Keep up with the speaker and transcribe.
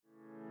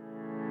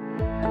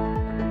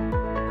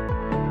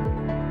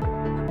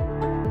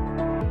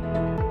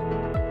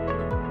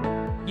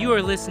You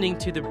are listening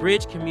to the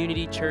Bridge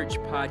Community Church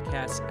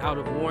podcast out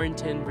of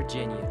Warrenton,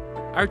 Virginia.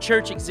 Our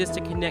church exists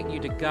to connect you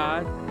to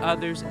God,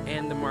 others,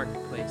 and the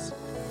marketplace.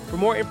 For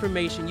more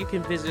information, you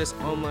can visit us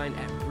online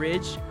at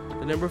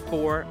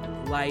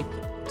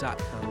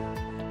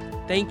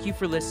bridge4life.com. Thank you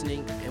for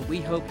listening, and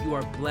we hope you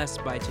are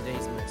blessed by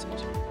today's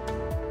message.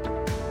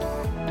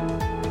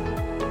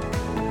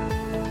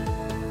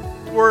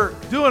 We're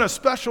doing a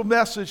special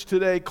message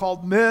today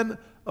called Men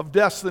of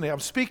Destiny. I'm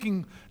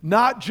speaking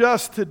not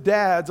just to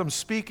dads, I'm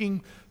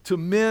speaking to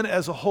men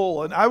as a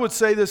whole. And I would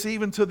say this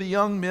even to the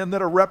young men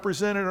that are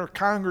represented in our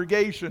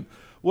congregation.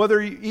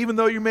 Even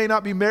though you may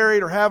not be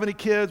married or have any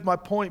kids, my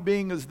point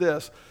being is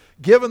this.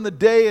 Given the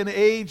day and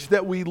age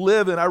that we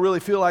live in, I really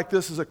feel like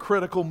this is a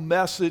critical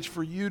message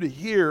for you to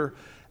hear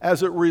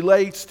as it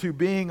relates to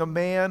being a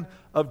man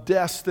of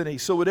destiny.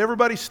 So would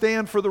everybody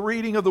stand for the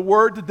reading of the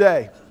word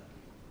today?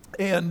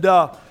 And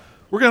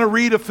we're going to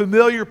read a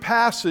familiar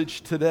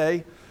passage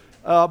today,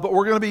 but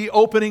we're going to be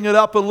opening it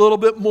up a little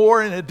bit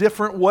more in a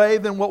different way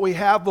than what we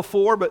have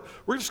before. But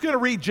we're just going to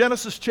read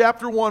Genesis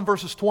chapter 1,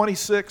 verses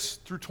 26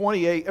 through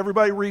 28.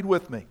 Everybody read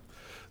with me.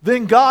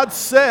 Then God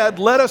said,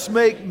 "Let us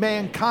make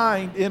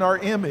mankind in our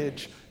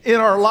image, in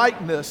our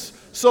likeness,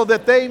 so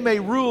that they may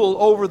rule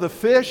over the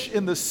fish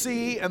in the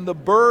sea and the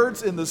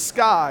birds in the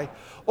sky,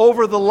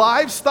 over the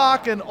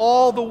livestock and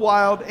all the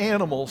wild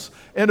animals,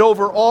 and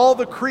over all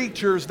the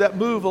creatures that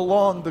move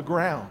along the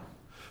ground."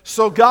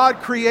 So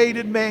God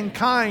created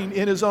mankind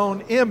in His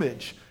own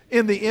image.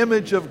 In the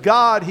image of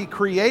God He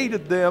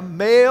created them,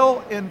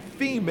 male and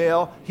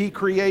female He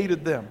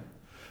created them.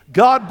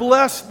 God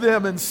blessed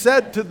them and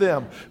said to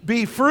them,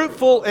 "Be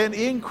fruitful and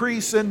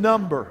increase in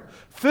number.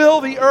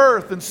 Fill the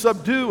earth and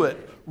subdue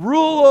it.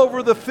 Rule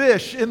over the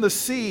fish in the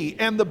sea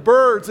and the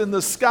birds in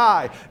the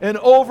sky and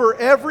over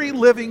every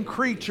living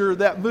creature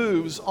that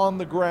moves on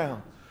the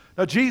ground."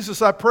 Now,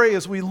 Jesus, I pray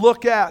as we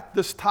look at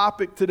this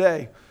topic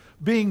today,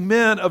 being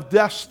men of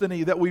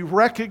destiny, that we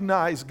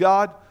recognize,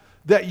 God,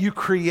 that you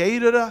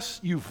created us,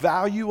 you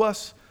value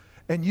us,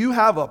 and you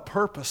have a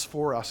purpose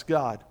for us,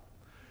 God.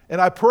 And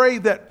I pray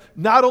that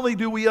not only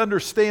do we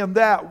understand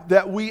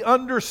that we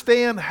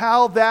understand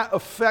how that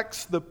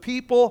affects the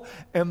people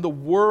and the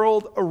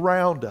world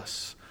around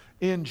us.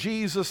 In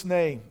Jesus'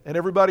 name. And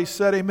everybody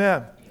said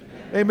amen.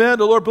 Amen.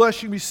 The Lord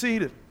bless you. Be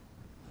seated.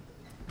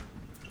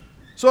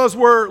 So as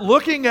we're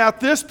looking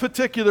at this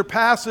particular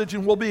passage,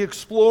 and we'll be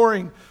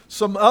exploring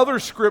some other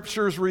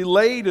scriptures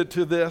related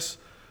to this,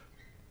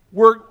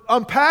 we're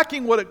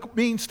unpacking what it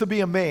means to be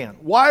a man.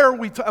 Why are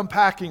we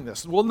unpacking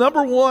this? Well,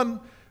 number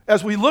one,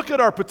 as we look at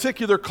our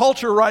particular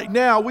culture right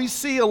now, we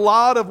see a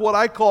lot of what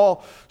I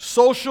call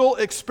social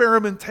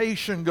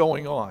experimentation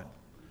going on.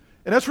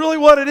 And that's really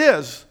what it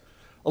is.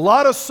 A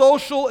lot of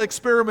social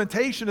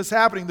experimentation is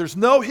happening. There's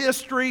no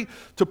history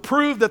to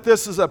prove that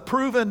this is a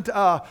proven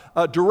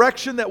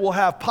direction that will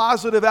have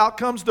positive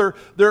outcomes.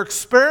 They're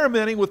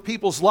experimenting with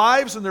people's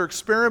lives, and they're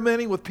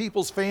experimenting with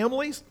people's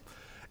families.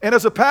 And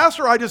as a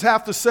pastor, I just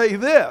have to say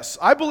this.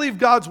 I believe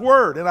God's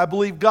Word, and I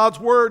believe God's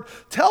Word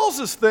tells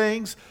us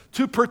things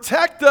to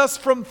protect us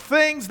from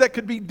things that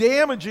could be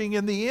damaging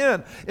in the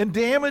end and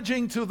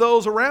damaging to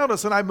those around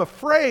us. And I'm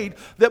afraid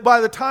that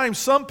by the time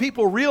some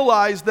people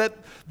realize that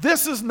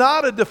this is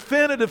not a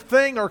definitive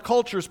thing our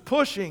culture's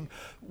pushing,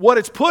 what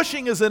it's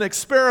pushing is an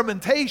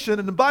experimentation.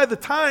 And by the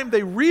time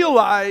they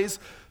realize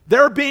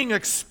they're being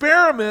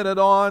experimented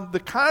on, the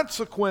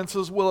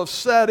consequences will have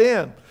set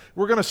in.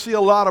 We're going to see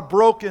a lot of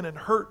broken and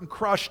hurt and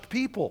crushed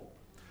people.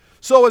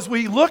 So as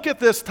we look at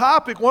this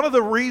topic, one of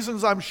the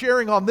reasons I'm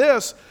sharing on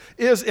this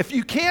is if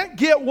you can't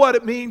get what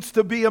it means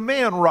to be a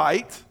man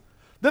right,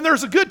 then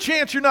there's a good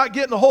chance you're not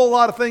getting a whole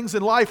lot of things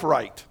in life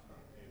right.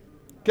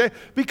 Okay?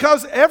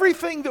 Because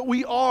everything that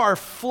we are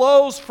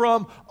flows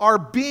from our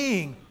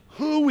being,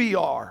 who we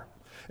are.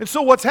 And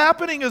so what's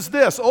happening is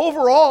this.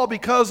 Overall,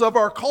 because of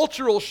our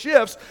cultural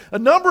shifts, a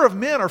number of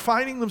men are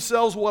finding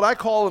themselves what I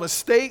call in a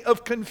state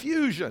of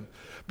confusion.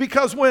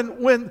 Because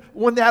when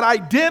that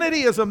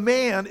identity as a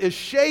man is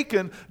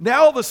shaken,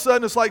 now all of a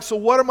sudden it's like, so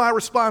what are my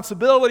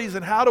responsibilities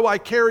and how do I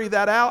carry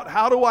that out?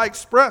 How do I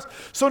express?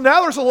 So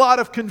now there's a lot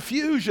of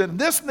confusion.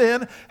 This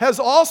then has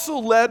also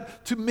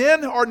led to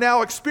men who are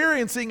now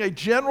experiencing a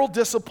general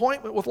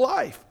disappointment with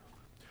life.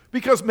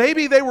 Because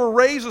maybe they were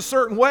raised a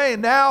certain way,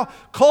 and now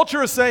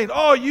culture is saying,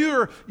 "Oh,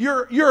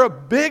 you're a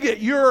bigot.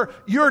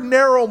 You're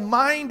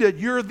narrow-minded.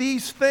 You're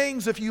these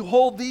things if you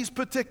hold these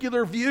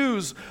particular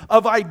views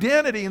of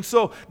identity." And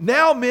so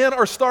now men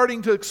are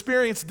starting to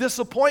experience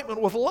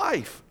disappointment with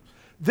life.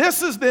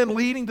 This is then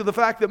leading to the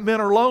fact that men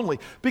are lonely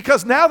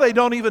because now they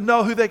don't even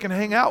know who they can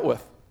hang out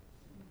with.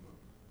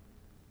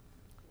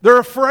 They're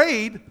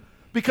afraid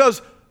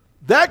because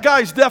that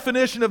guy's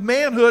definition of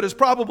manhood is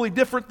probably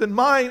different than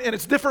mine, and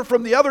it's different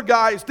from the other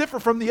guy, it's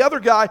different from the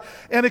other guy,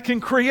 and it can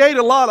create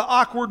a lot of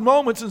awkward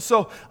moments. And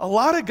so a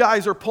lot of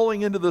guys are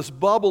pulling into this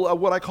bubble of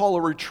what I call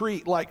a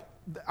retreat, like,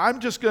 I'm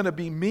just going to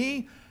be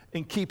me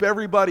and keep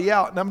everybody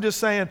out. And I'm just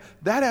saying,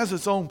 that has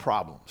its own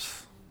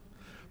problems.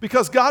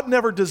 Because God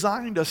never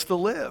designed us to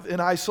live in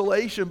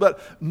isolation,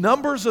 but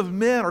numbers of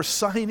men are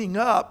signing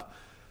up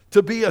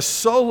to be a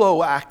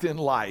solo act in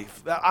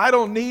life. I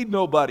don't need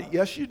nobody.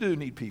 Yes, you do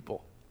need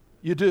people.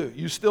 You do.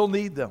 You still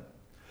need them.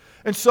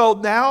 And so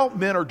now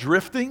men are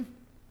drifting,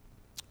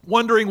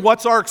 wondering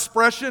what's our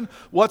expression,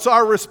 what's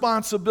our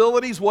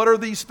responsibilities, what are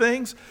these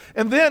things?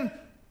 And then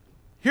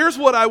here's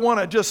what I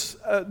want to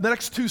just, the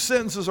next two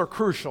sentences are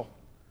crucial.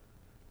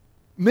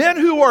 Men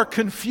who are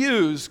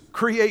confused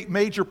create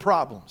major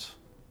problems.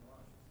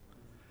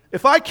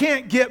 If I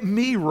can't get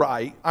me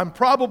right, I'm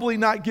probably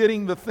not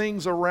getting the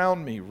things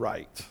around me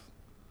right.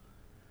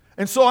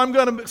 And so I'm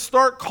going to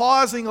start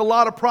causing a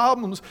lot of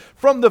problems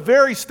from the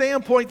very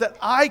standpoint that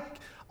I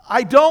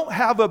don't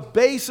have a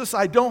basis,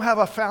 I don't have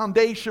a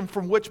foundation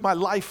from which my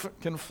life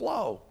can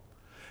flow.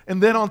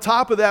 And then on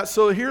top of that,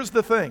 so here's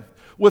the thing.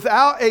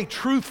 Without a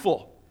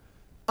truthful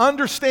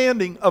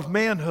understanding of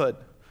manhood,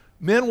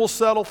 men will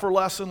settle for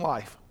less in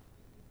life.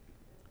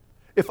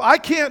 If I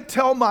can't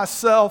tell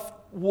myself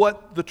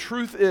what the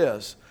truth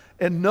is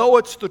and know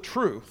it's the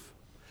truth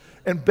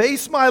and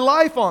base my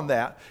life on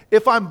that,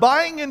 if I'm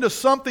buying into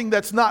something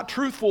that's not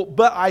truthful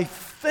but I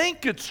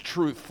think it's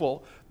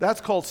truthful, that's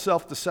called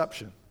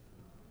self-deception.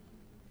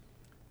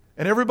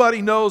 And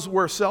everybody knows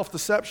where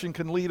self-deception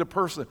can lead a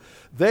person.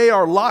 They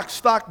are lock,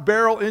 stock,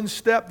 barrel, in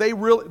step.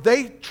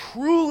 They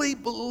truly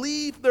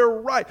believe they're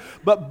right.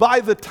 But by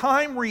the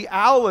time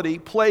reality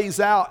plays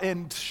out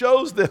and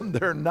shows them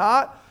they're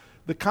not,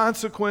 the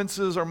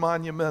consequences are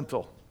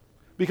monumental.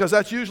 Because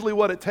that's usually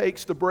what it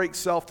takes to break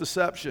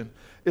self-deception,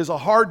 is a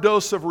hard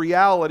dose of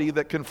reality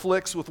that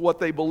conflicts with what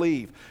they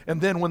believe.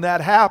 And then when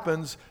that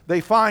happens,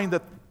 they find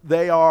that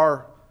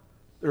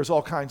there's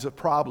all kinds of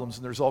problems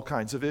and there's all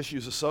kinds of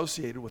issues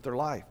associated with their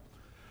life.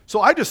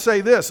 So I just say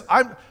this,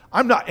 I'm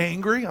not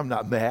angry, I'm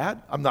not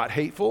mad, I'm not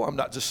hateful, I'm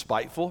not just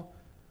spiteful.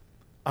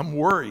 I'm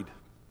worried.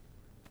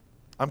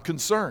 I'm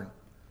concerned.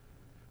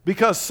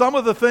 Because some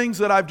of the things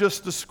that I've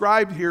just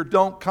described here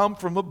don't come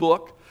from a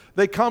book.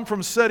 They come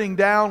from sitting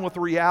down with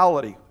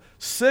reality.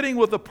 Sitting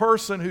with a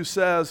person who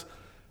says,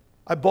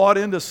 I bought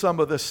into some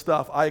of this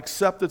stuff. I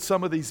accepted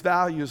some of these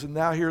values, and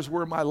now here's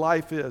where my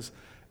life is.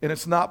 And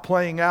it's not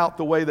playing out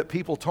the way that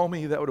people told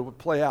me that it would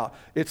play out.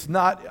 It's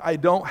not, I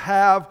don't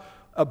have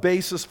a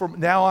basis for,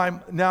 now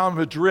I'm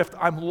adrift.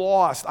 I'm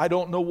lost. I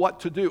don't know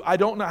what to do. I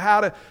don't know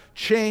how to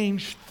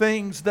change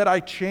things that I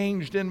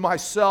changed in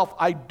myself.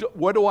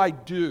 What do I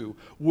do?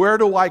 Where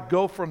do I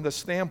go from this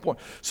standpoint?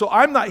 So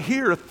I'm not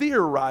here to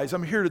theorize.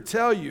 I'm here to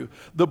tell you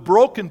the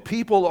broken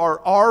people are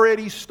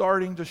already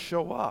starting to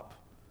show up.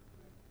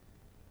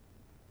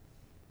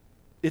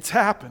 It's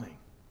happening.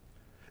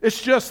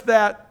 It's just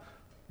that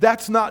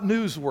that's not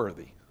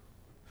newsworthy.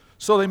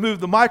 So they move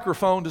the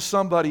microphone to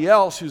somebody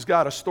else who's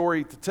got a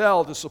story to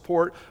tell to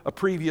support a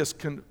previous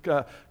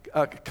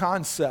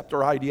concept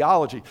or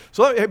ideology.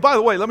 So, hey, by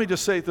the way, let me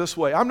just say it this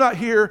way. I'm not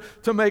here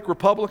to make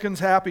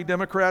Republicans happy,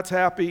 Democrats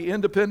happy,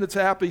 independents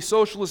happy,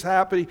 socialists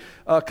happy,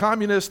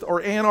 communists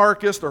or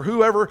anarchists or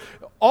whoever.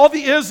 All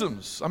the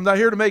isms. I'm not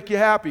here to make you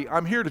happy.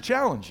 I'm here to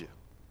challenge you.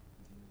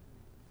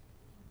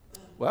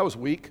 Well, that was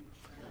weak.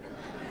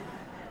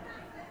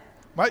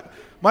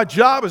 My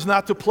job is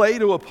not to play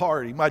to a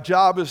party. My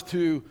job is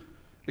to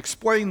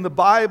explain the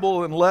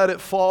Bible and let it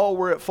fall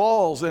where it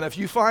falls. And if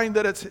you find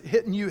that it's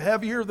hitting you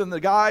heavier than the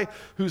guy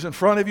who's in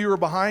front of you or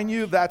behind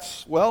you,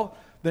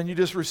 then you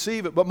just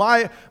receive it. But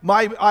my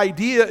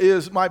idea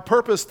is, my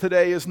purpose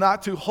today is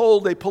not to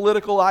hold a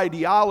political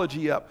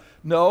ideology up.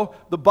 No,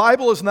 the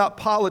Bible is not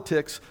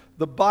politics.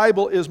 The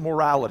Bible is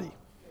morality.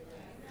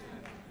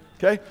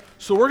 Okay?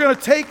 So we're going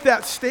to take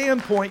that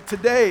standpoint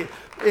today.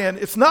 And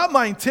it's not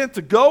my intent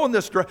to go in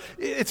this direction.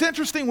 It's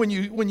interesting when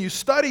you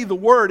study the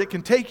Word, it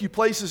can take you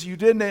places you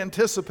didn't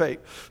anticipate.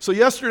 So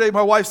yesterday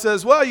my wife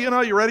says, well,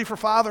 you ready for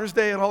Father's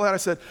Day and all that. I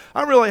said,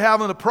 I'm really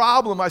having a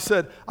problem. I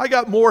said, I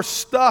got more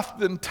stuff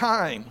than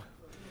time.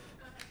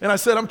 And I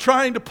said, I'm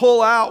trying to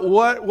pull out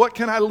what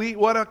can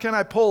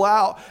I pull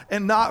out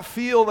and not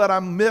feel that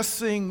I'm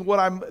missing what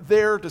I'm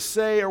there to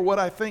say or what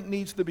I think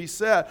needs to be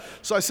said.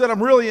 So I said,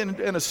 I'm really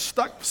in a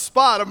stuck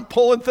spot. I'm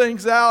pulling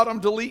things out.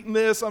 I'm deleting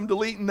this. I'm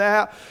deleting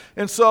that.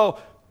 And so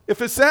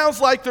if it sounds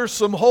like there's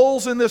some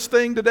holes in this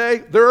thing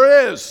today,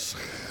 there is.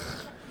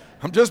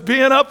 I'm just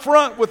being up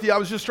front with you. I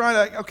was just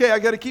trying to, I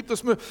got to keep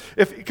this moving.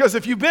 Because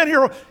if you've been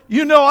here,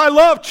 I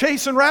love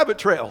chasing rabbit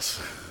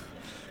trails.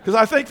 Because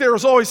I think there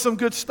was always some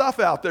good stuff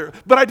out there.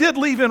 But I did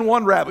leave in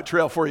one rabbit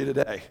trail for you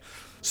today.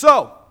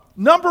 So,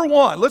 number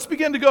one, let's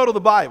begin to go to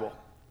the Bible.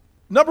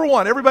 Number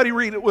one, everybody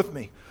read it with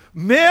me.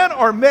 Men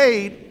are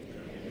made.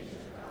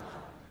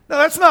 Now,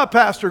 that's not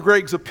Pastor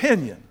Greg's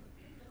opinion.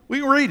 We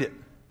can read it.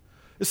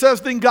 It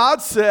says, then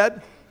God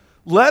said,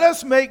 let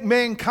us make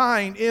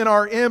mankind in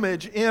our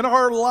image, in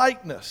our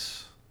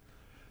likeness.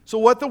 So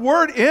what the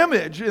word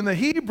image in the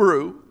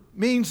Hebrew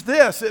means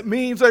this. It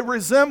means a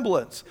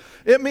resemblance.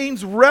 It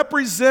means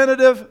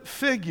representative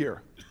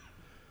figure.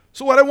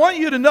 So what I want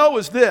you to know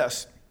is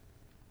this.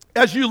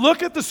 As you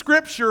look at the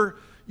Scripture,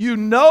 you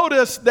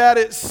notice that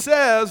it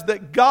says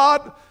that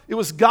God It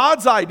was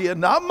God's idea,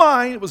 not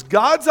mine. It was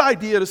God's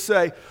idea to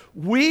say,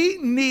 we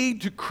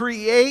need to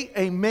create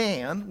a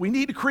man. We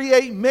need to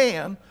create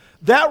man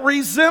that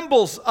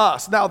resembles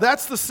us. Now,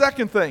 that's the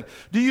second thing.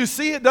 Do you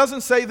see it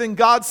doesn't say, then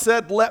God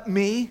said, let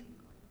me.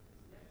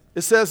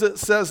 It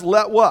says,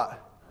 let what?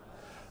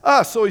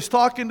 Us. So he's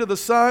talking to the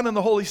Son and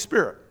the Holy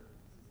Spirit.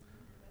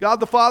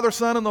 God the Father,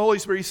 Son, and the Holy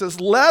Spirit. He says,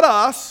 let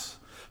us.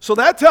 So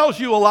that tells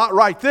you a lot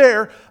right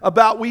there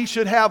about we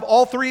should have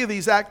all three of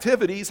these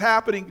activities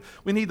happening.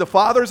 We need the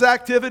Father's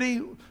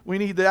activity, we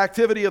need the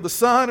activity of the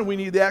Son, and we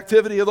need the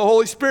activity of the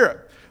Holy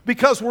Spirit.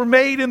 Because we're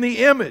made in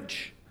the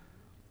image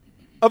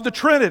of the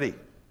Trinity.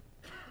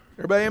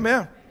 Everybody,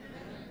 amen?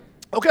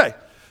 Okay.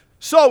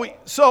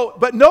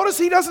 But notice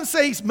he doesn't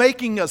say he's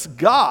making us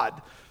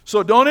God.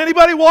 So don't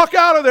anybody walk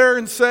out of there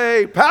and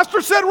say,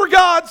 Pastor said we're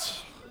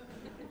gods.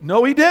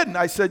 No, he didn't.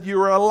 I said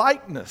you are a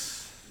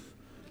likeness.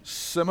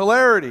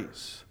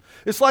 Similarities.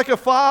 It's like a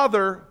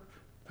father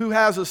who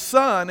has a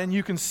son and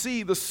you can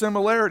see the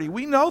similarity.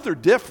 We know they're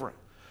different,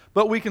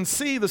 but we can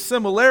see the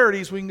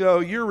similarities. We can go,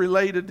 you're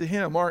related to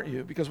him, aren't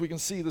you? Because we can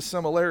see the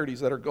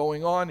similarities that are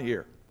going on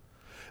here.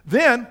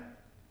 Then,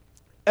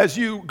 as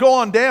you go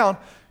on down,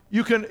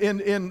 you can,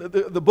 in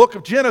the book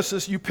of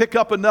Genesis, you pick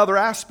up another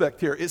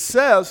aspect here. It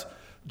says,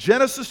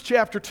 Genesis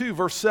chapter 2,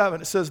 verse 7,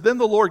 it says, then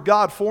the Lord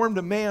God formed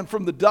a man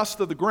from the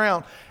dust of the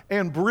ground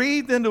and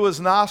breathed into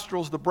his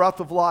nostrils the breath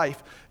of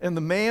life, and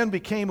the man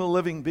became a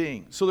living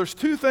being. So there's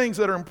two things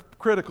that are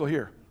critical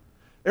here.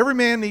 Every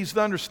man needs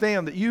to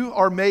understand that you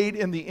are made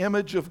in the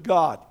image of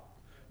God.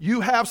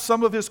 You have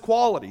some of his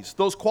qualities.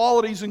 Those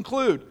qualities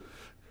include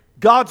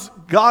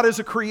God is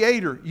a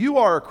creator. You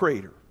are a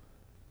creator.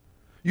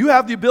 You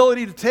have the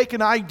ability to take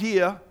an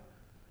idea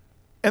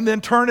and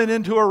then turn it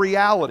into a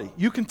reality.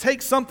 You can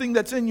take something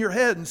that's in your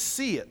head and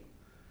see it.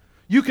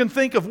 You can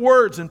think of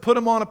words and put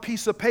them on a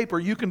piece of paper.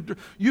 You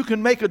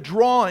can make a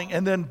drawing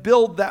and then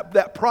build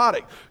that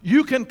product.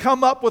 You can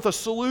come up with a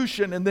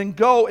solution and then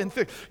go and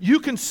fix.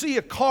 You can see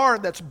a car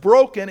that's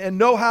broken and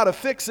know how to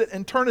fix it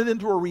and turn it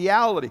into a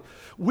reality.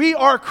 We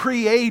are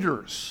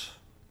creators.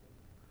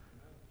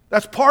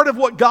 That's part of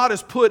what God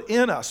has put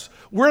in us.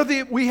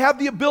 We have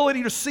the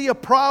ability to see a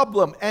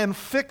problem and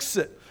fix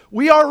it.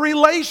 We are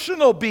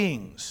relational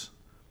beings.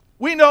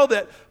 We know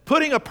that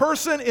putting a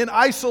person in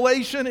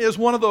isolation is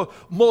one of the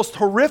most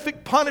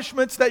horrific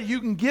punishments that you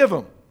can give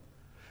them.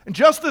 And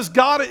just as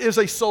God is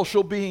a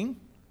social being,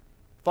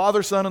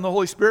 Father, Son, and the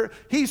Holy Spirit,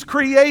 He's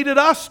created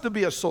us to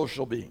be a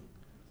social being.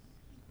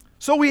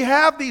 So we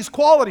have these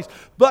qualities.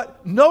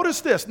 But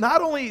notice this,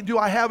 not only do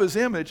I have His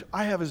image,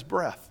 I have His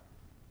breath.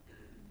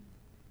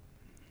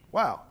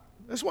 Wow.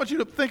 I just want you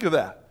to think of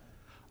that.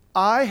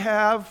 I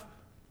have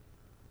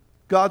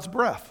God's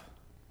breath.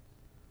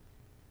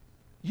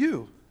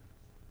 You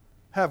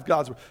have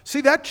God's breath.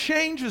 See, that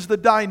changes the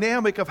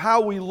dynamic of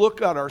how we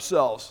look at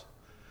ourselves.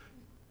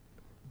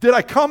 Did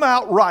I come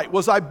out right?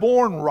 Was I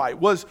born right?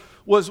 Was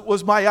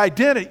my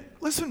identity?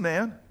 Listen,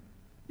 man,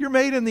 you're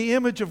made in the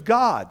image of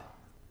God.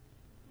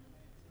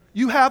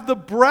 You have the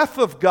breath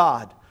of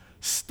God.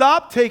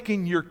 Stop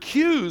taking your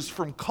cues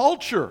from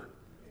culture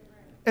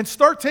and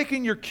start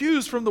taking your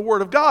cues from the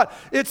Word of God.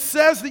 It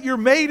says that you're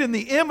made in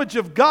the image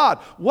of God.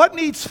 What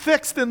needs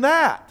fixed in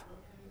that?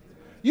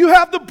 You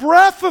have the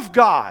breath of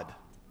God.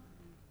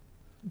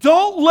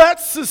 Don't let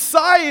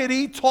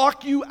society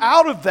talk you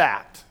out of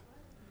that.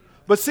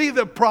 But see,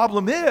 the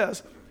problem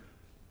is,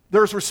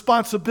 there's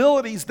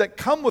responsibilities that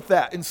come with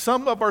that, and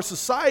some of our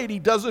society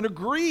doesn't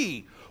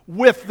agree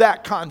with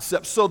that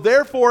concept. So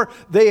therefore,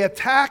 they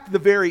attack the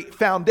very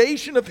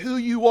foundation of who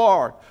you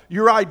are,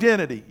 your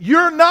identity.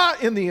 You're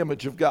not in the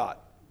image of God.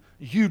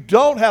 You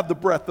don't have the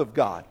breath of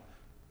God.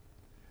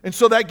 And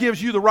so that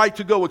gives you the right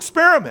to go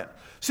experiment.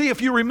 See,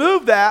 if you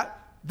remove that,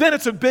 then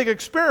it's a big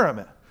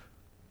experiment.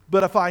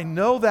 But if I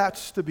know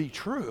that's to be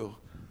true,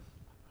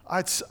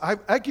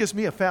 that gives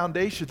me a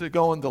foundation to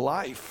go into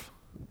life.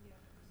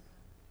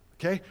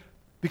 Okay?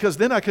 Because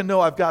then I can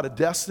know I've got a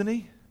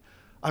destiny,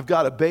 I've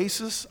got a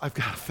basis, I've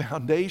got a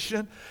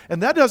foundation.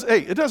 And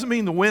it doesn't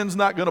mean the wind's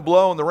not going to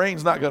blow and the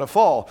rain's not going to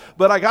fall,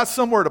 but I got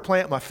somewhere to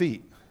plant my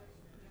feet.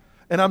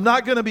 And I'm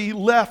not going to be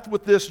left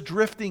with this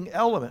drifting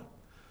element.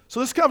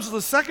 So this comes to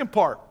the second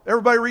part.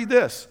 Everybody read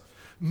this.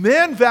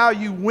 Men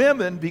value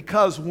women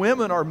because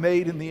women are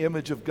made in the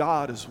image of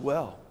God as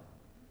well.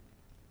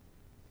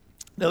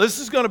 Now this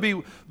is going to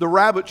be the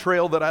rabbit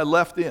trail that I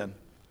left in.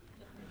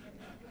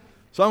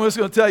 So I'm just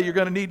going to tell you, you're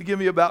going to need to give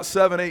me about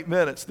 7-8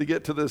 minutes to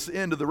get to this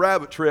end of the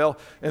rabbit trail.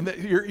 And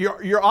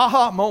your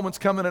aha moment's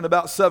coming in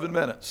about 7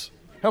 minutes.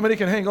 How many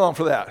can hang on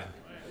for that?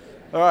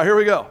 All right, here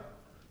we go.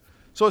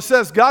 So it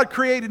says, God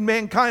created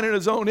mankind in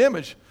His own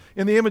image.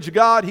 In the image of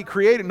God, He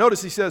created.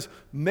 Notice He says,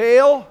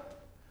 male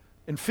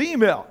and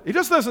female. He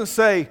just doesn't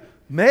say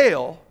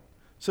male.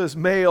 It says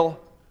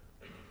male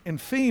and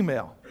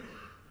female.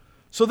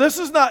 So this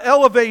is not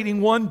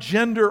elevating one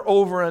gender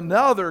over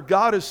another.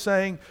 God is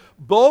saying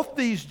both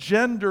these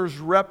genders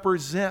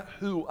represent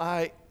who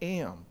I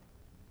am.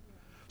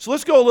 So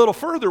let's go a little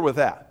further with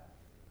that.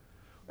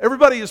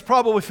 Everybody is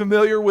probably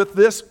familiar with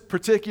this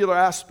particular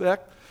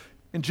aspect.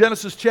 In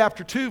Genesis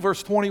chapter 2,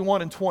 verse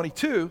 21 and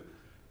 22,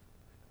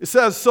 it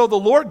says, "So the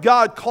Lord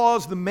God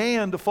caused the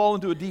man to fall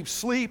into a deep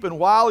sleep, and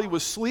while he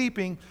was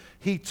sleeping,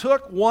 he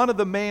took one of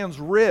the man's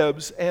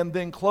ribs and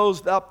then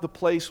closed up the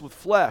place with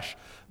flesh.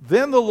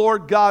 Then the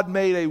Lord God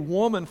made a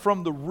woman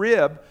from the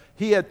rib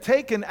he had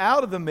taken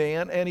out of the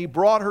man, and he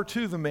brought her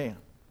to the man."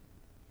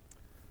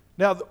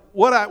 Now,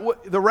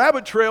 the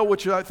rabbit trail,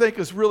 which I think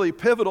is really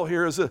pivotal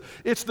here, is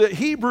it's the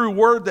Hebrew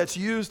word that's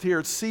used here,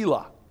 it's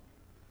Selah.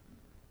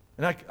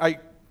 And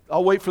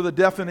I'll wait for the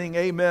deafening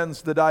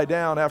amens to die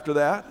down after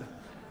that.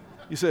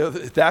 You say,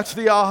 that's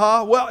the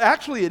aha? Well,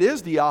 actually it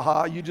is the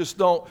aha. You just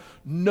don't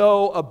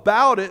know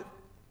about it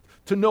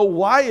to know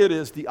why it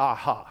is the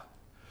aha.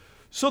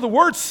 So the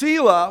word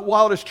Selah,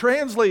 while it is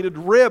translated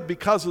rib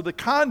because of the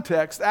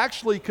context,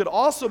 actually could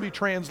also be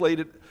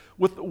translated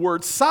with the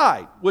word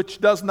side,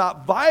 which does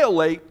not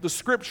violate the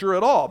scripture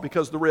at all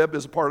because the rib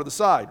is a part of the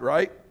side,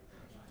 right?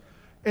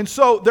 And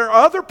so there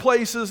are other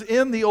places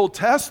in the Old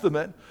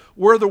Testament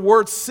where the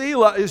word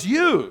Selah is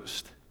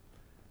used.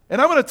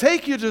 And I'm going to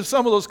take you to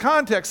some of those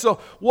contexts. So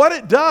what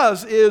it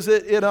does is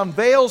it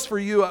unveils for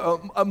you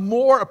a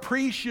more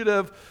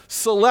appreciative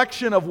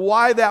selection of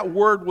why that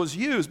word was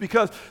used.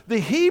 Because the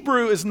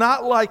Hebrew is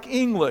not like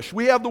English.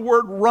 We have the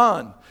word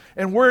run.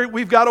 And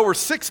we've got over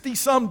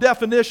 60-some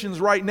definitions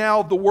right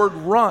now of the word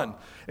run.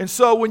 And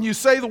so when you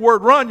say the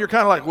word run, you're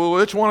kind of like, well,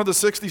 which one of the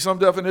 60-some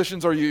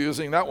definitions are you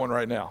using that one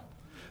right now?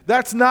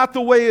 That's not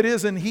the way it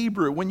is in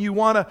Hebrew. When you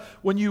want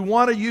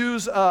to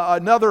use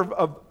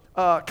another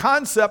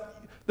concept,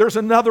 there's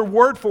another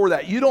word for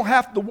that. You don't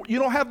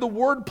have the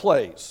word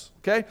plays.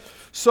 Okay?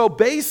 So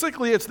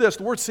basically it's this.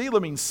 The word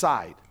Selah means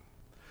side.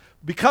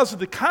 Because of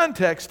the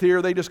context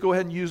here, they just go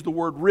ahead and use the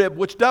word rib,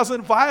 which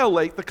doesn't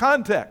violate the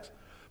context.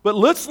 But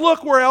let's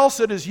look where else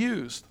it is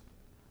used.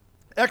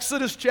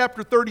 Exodus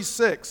chapter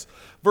 36,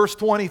 verse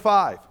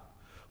 25.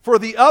 "For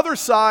the other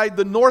side,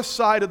 the north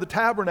side of the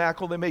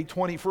tabernacle, they made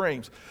 20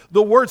 frames."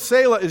 The word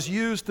Selah is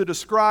used to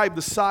describe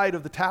the side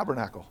of the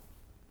tabernacle.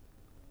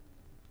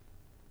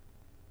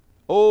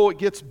 Oh, it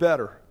gets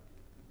better.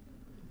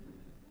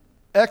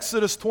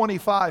 Exodus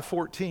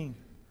 25:14.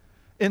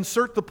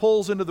 "Insert the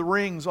poles into the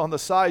rings on the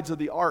sides of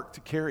the ark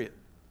to carry it."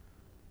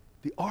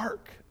 The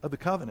ark of the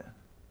covenant.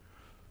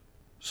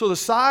 So the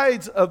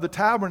sides of the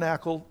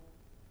tabernacle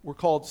were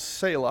called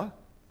Selah,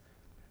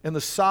 and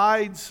the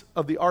sides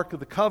of the ark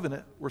of the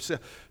covenant were Selah.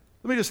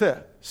 Let me just say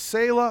it.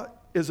 Selah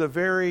is a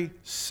very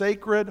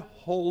sacred,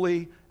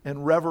 holy,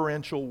 and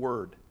reverential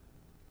word.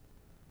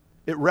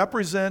 It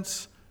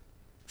represents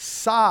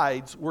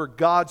sides where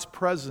God's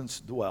presence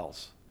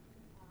dwells.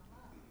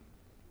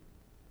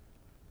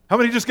 How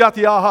many just got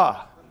the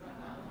aha?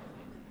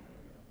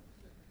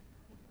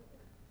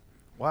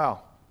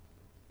 Wow.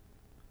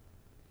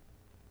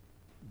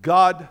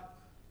 God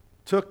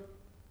took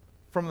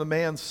from the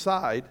man's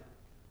side,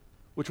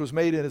 which was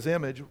made in his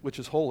image, which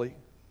is holy,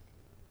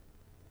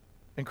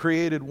 and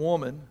created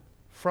woman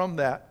from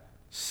that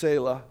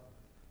Selah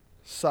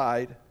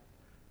side,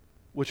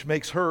 which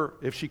makes her,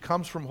 if she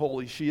comes from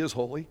holy, she is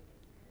holy.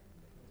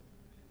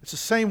 It's the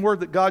same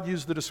word that God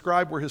used to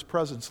describe where his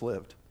presence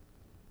lived.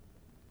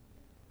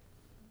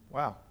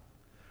 Wow.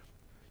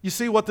 You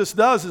see, what this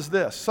does is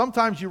this.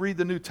 Sometimes you read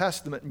the New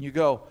Testament and you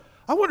go,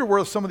 I wonder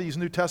where some of these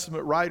New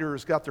Testament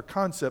writers got their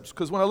concepts.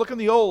 Because when I look in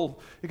the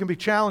Old, it can be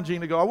challenging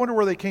to go, I wonder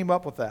where they came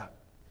up with that.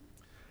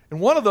 And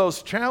one of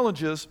those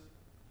challenges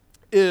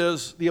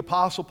is the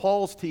Apostle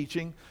Paul's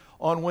teaching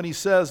on when he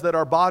says that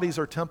our bodies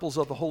are temples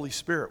of the Holy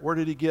Spirit. Where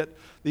did he get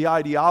the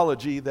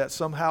ideology that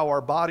somehow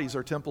our bodies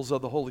are temples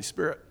of the Holy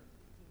Spirit?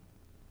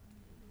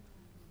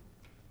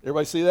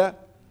 Everybody see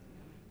that?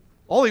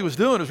 All he was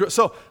doing is...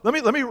 So let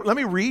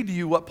me read to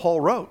you what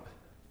Paul wrote.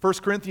 1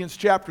 Corinthians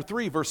chapter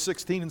 3, verse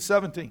 16 and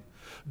 17.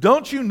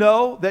 "Don't you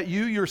know that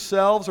you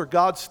yourselves are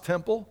God's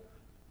temple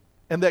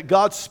and that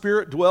God's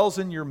Spirit dwells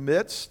in your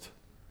midst?"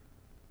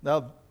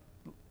 Now,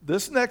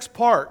 this next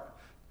part,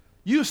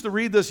 you used to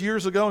read this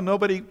years ago and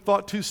nobody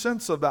thought 2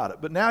 cents about it.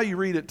 But now you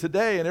read it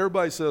today and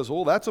everybody says,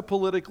 well, that's a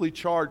politically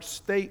charged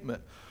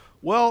statement.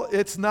 Well,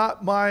 it's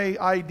not my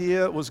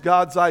idea. It was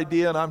God's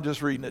idea and I'm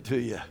just reading it to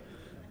you.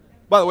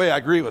 By the way, I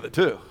agree with it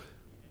too.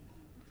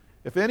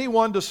 If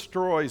anyone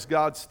destroys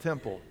God's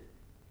temple,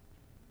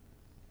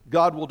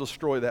 God will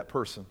destroy that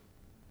person.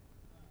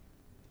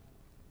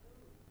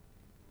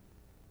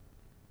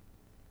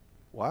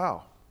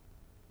 Wow.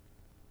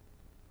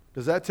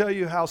 Does that tell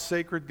you how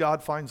sacred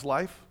God finds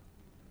life?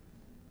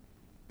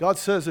 God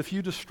says, if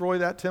you destroy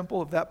that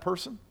temple of that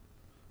person,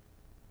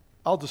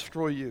 I'll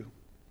destroy you.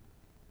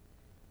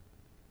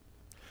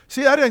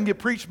 See, that didn't get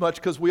preached much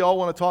because we all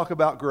want to talk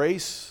about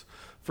grace,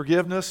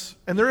 forgiveness,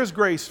 and there is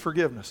grace,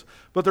 forgiveness.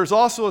 But there's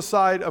also a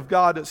side of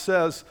God that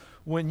says,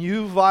 when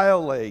you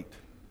violate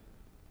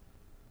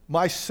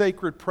my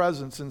sacred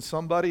presence in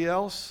somebody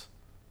else,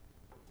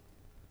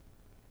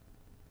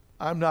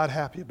 I'm not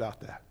happy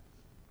about that.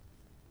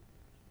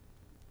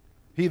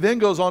 He then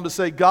goes on to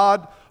say,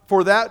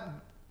 for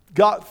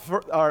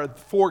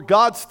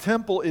God's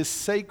temple is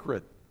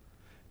sacred,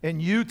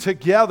 and you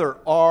together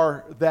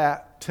are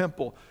that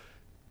temple.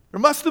 There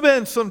must have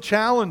been some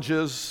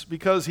challenges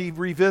because he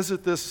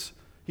revisits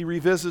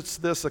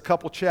this a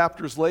couple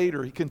chapters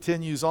later. He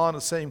continues on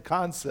the same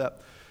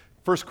concept.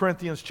 1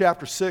 Corinthians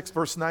chapter 6,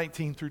 verse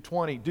 19 through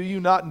 20. Do you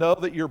not know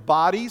that your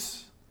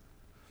bodies...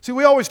 See,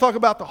 we always talk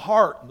about the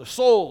heart and the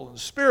soul and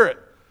the spirit.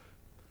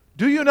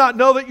 Do you not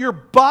know that your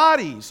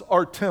bodies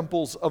are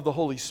temples of the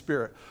Holy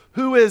Spirit,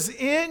 who is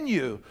in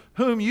you,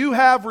 whom you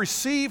have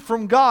received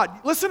from God?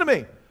 Listen to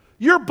me.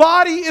 Your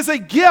body is a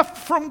gift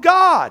from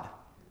God.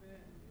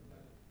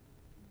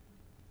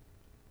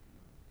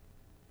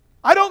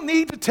 I don't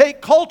need to take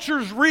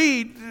culture's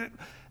read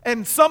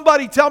and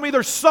somebody tell me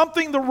there's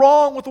something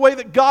wrong with the way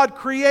that God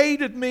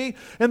created me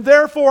and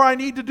therefore I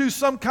need to do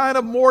some kind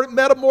of more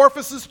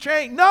metamorphosis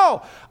change.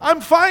 No,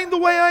 I'm fine the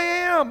way I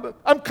am.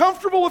 I'm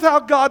comfortable with how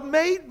God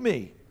made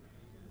me.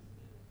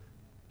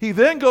 He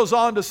then goes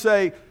on to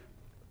say,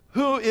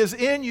 who is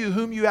in you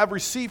whom you have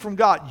received from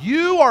God?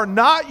 You are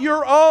not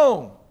your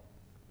own.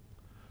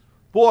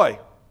 Boy,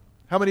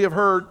 how many have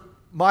heard,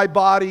 my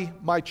body,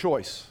 my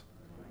choice?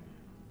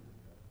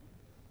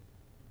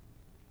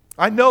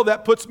 I know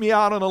that puts me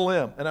out on a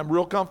limb, and I'm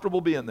real comfortable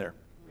being there.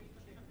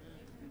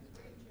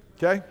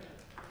 Okay?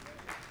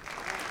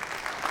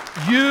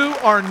 You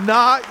are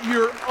not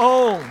your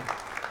own.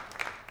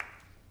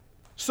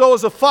 So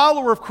as a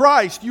follower of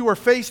Christ, you are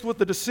faced with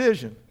the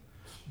decision.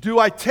 Do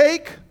I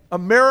take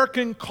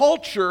American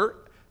culture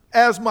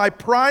as my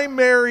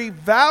primary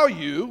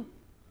value,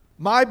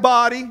 my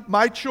body,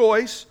 my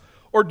choice,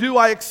 or do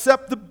I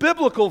accept the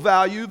biblical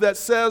value that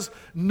says,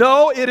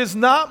 no, it is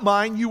not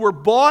mine. You were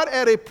bought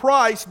at a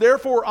price,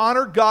 therefore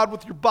honor God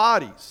with your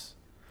bodies.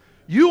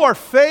 You are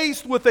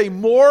faced with a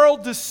moral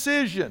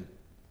decision.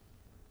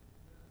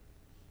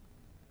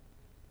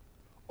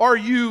 Are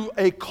you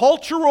a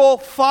cultural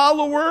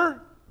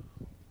follower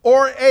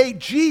or a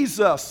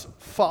Jesus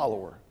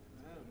follower?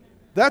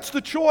 That's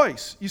the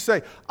choice. You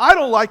say, I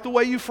don't like the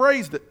way you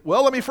phrased it.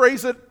 Well, let me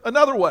phrase it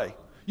another way.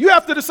 You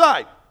have to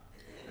decide.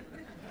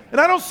 And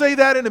I don't say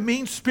that in a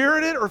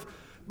mean-spirited,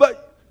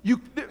 but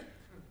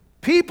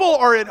people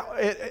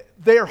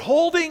they're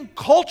holding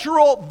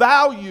cultural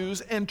values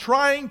and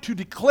trying to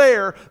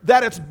declare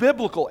that it's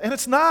biblical, and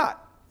it's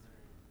not.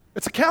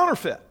 It's a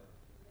counterfeit.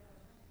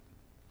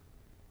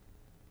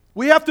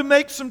 We have to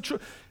make some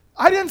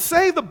I didn't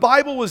say the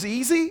Bible was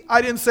easy.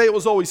 I didn't say it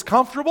was always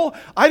comfortable.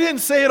 I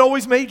didn't say it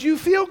always made you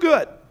feel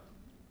good.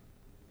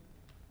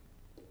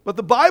 But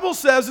the Bible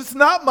says it's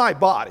not my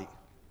body.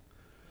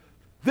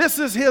 This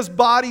is His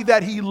body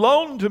that He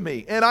loaned to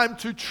me, and I'm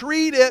to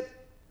treat it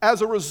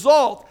as a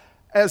result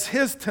as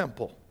His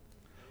temple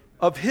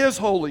of His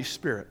Holy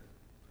Spirit.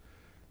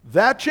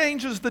 That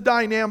changes the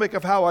dynamic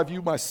of how I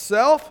view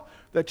myself.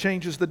 That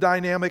changes the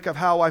dynamic of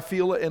how I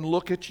feel and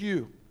look at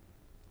you.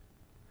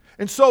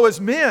 And so as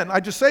men,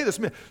 I just say this,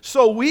 men,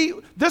 so let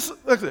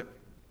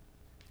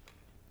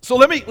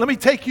me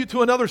take you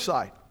to another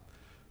side.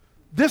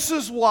 This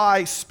is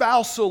why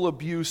spousal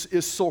abuse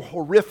is so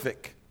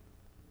horrific.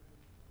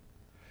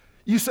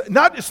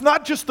 It's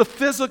not just the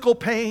physical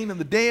pain and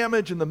the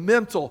damage and the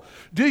mental.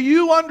 Do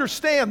you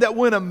understand that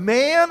when a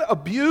man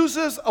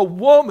abuses a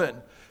woman,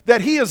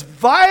 that he is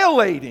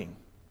violating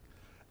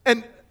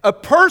a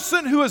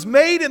person who is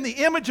made in the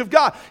image of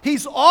God?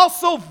 He's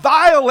also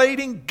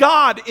violating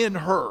God in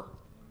her.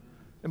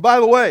 And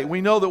by the way,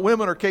 we know that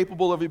women are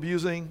capable of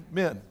abusing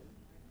men.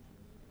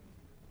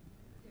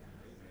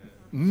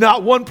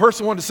 Not one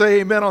person wanted to say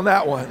amen on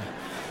that one.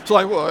 It's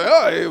like, well,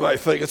 yeah, you might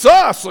think it's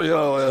us, you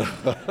know.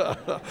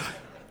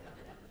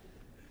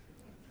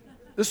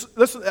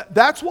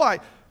 That's why.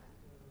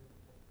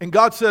 And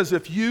God says,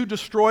 if you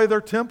destroy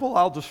their temple,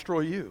 I'll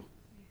destroy you.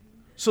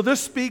 So this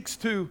speaks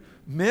to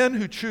men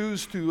who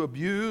choose to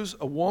abuse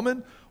a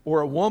woman or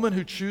a woman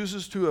who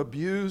chooses to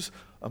abuse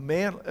a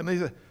man. I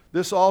mean,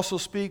 this also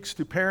speaks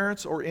to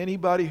parents or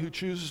anybody who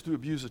chooses to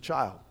abuse a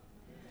child.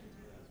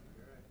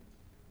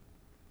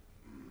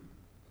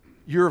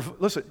 You're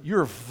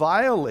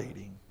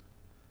violating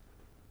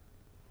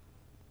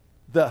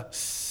the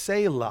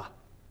Selah,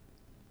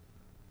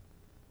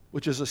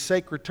 which is a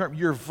sacred term.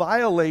 You're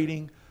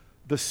violating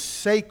the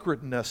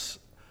sacredness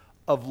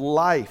of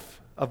life,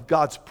 of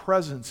God's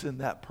presence in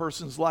that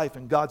person's life.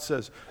 And God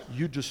says,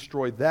 you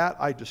destroy that,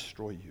 I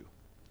destroy you.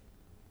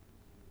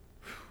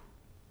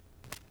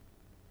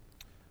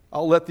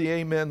 I'll let the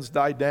amens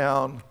die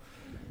down.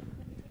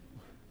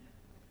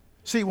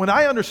 See, when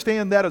I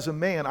understand that as a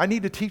man, I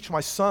need to teach my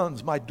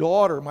sons, my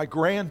daughter, my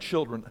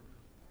grandchildren.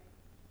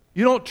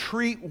 You don't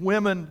treat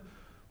women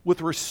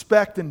with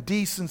respect and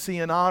decency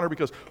and honor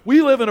because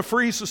we live in a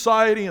free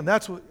society and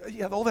that's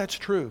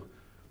true.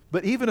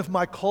 But even if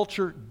my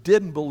culture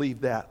didn't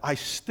believe that, I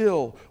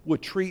still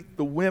would treat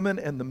the women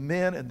and the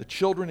men and the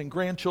children and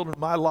grandchildren in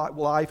my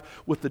life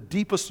with the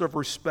deepest of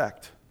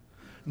respect.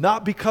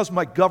 Not because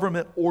my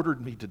government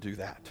ordered me to do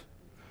that,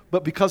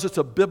 but because it's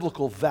a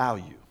biblical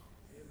value.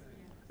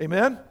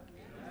 Amen?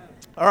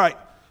 All right.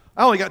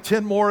 I only got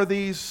 10 more of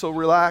these, so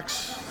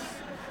relax.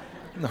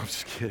 No, I'm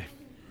just kidding.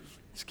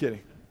 Just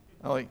kidding.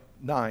 Only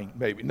 9,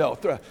 maybe. No.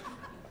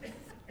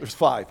 There's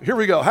 5. Here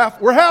we go.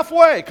 We're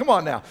halfway. Come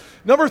on now.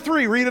 Number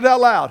 3, read it out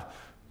loud.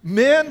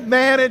 Men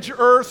manage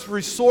earth's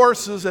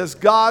resources as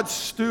God's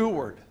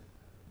steward.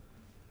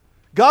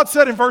 God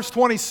said in verse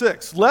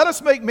 26, let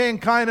us make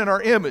mankind in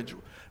our image.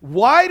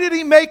 Why did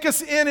he make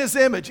us in his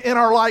image, in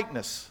our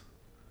likeness?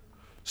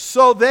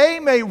 So they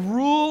may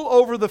rule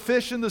over the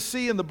fish in the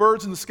sea and the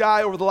birds in the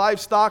sky, over the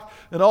livestock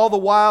and all the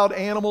wild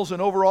animals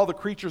and over all the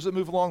creatures that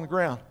move along the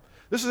ground.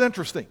 This is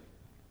interesting.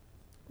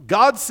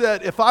 God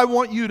said, if I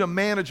want you to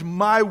manage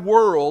my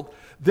world,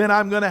 then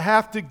I'm going to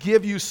have to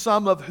give you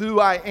some of who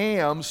I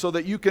am so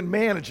that you can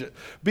manage it.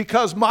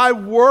 Because my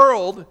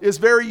world is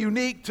very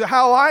unique to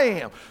how I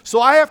am. So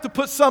I have to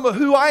put some of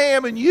who I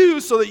am in you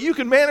so that you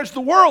can manage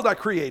the world I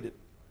created.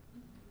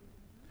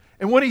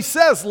 And when he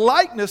says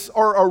likeness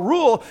or a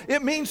rule,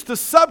 it means to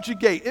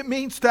subjugate. It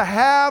means to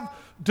have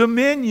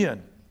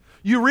dominion.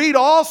 You read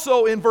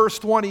also in verse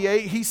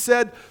 28, he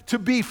said to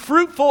be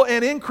fruitful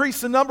and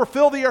increase in number,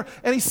 fill the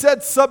earth, and he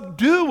said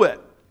subdue it.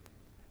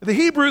 The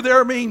Hebrew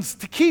there means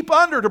to keep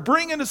under, to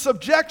bring into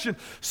subjection.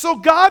 So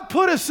God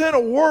put us in a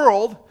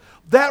world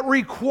that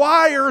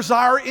requires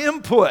our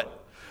input.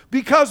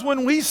 Because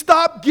when we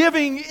stop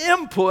giving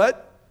input,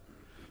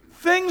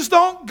 things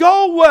don't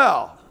go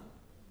well.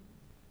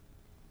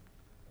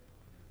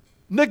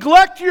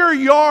 Neglect your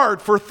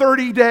yard for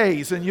 30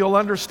 days and you'll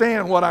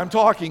understand what I'm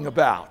talking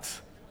about.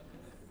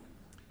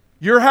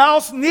 Your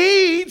house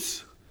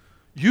needs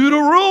you to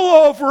rule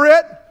over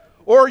it,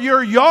 or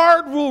your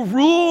yard will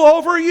rule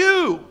over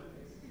you.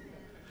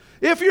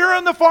 If you're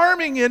in the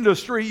farming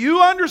industry,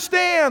 you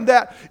understand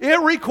that it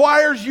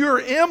requires your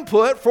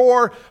input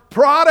for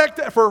product,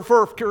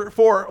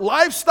 for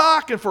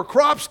livestock and for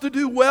crops to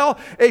do well.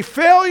 A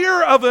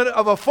failure of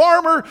a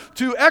farmer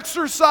to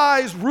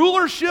exercise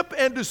rulership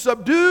and to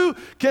subdue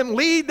can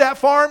lead that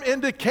farm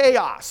into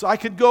chaos. I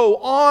could go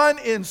on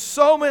in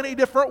so many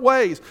different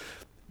ways.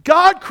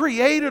 God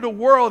created a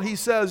world, he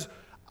says,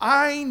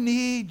 I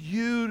need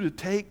you to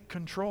take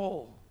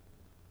control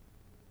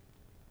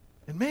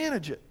and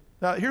manage it.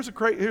 Now, here's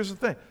the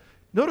thing.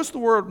 Notice the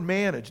word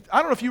managed. I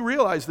don't know if you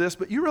realize this,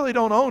 but you really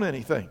don't own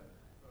anything.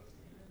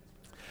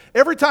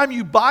 Every time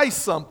you buy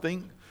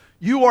something,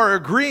 you are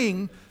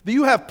agreeing that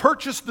you have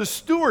purchased the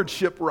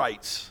stewardship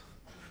rights.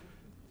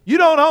 You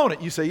don't own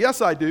it. You say,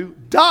 yes, I do.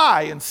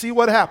 Die and see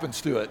what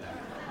happens to it.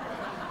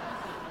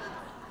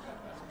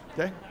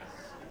 Okay?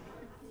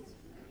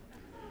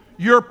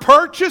 You're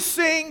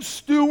purchasing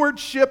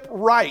stewardship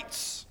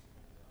rights.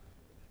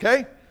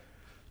 Okay?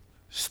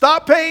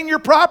 Stop paying your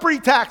property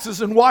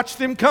taxes and watch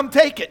them come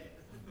take it.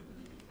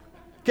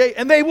 Okay,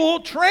 and they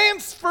will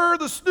transfer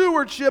the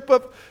stewardship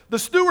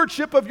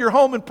of your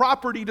home and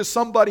property to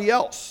somebody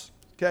else.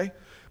 Okay?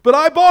 But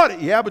I bought it.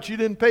 Yeah, but you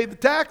didn't pay the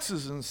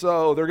taxes, and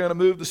so they're going to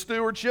move the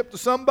stewardship to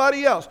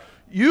somebody else.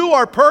 You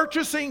are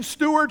purchasing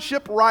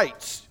stewardship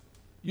rights.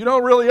 You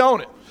don't really own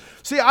it.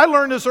 See, I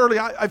learned this early.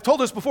 I've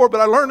told this before, but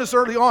I learned this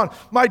early on.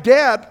 My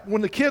dad,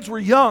 when the kids were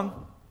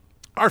young,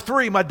 our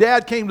 3, my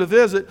dad came to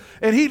visit,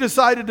 and he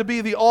decided to be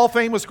the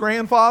all-famous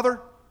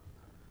grandfather.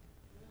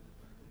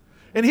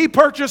 And he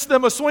purchased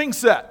them a swing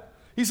set.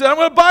 He said, I'm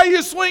going to buy you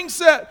a swing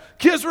set.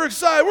 Kids were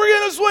excited. We're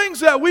getting a swing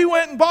set. We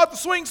went and bought the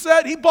swing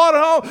set. He bought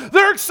it home.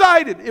 They're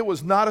excited. It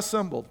was not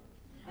assembled.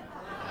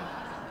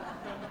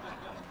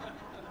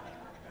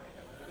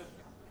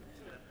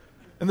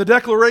 And the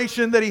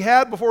declaration that he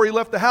had before he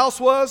left the house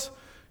was,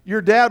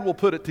 your dad will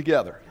put it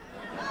together.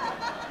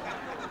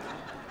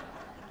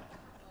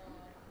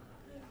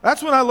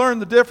 That's when I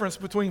learned the difference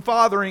between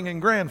fathering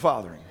and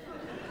grandfathering.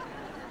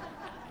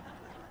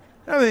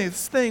 I mean,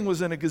 this thing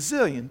was in a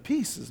gazillion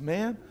pieces,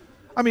 man.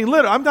 I mean,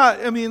 literally,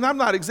 I'm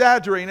not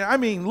exaggerating. I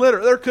mean,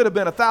 literally, there could have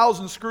been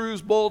 1,000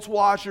 screws, bolts,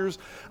 washers.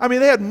 I mean,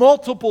 they had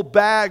multiple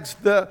bags.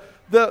 The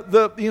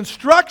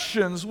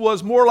instructions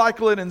was more like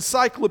an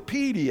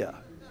encyclopedia.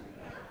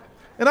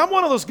 And I'm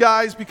one of those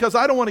guys, because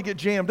I don't want to get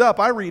jammed up.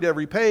 I read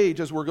every page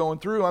as we're going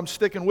through. I'm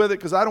sticking with it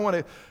because I don't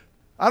want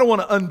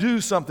to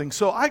undo something.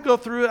 So I go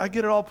through it. I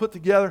get it all put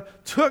together.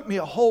 Took me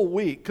a whole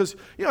week because,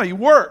 you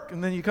work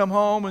and then you come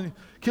home and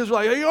kids are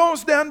like, are you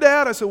almost done,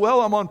 Dad? I said,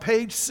 well, I'm on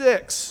page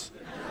 6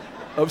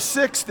 of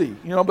 60,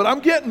 but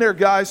I'm getting there,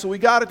 guys. So we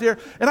got it there.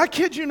 And I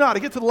kid you not, I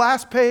get to the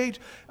last page.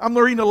 I'm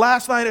reading the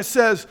last line. It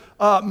says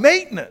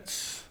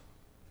maintenance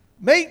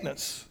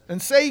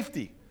and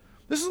safety.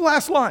 This is the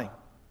last line.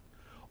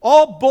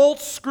 All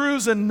bolts,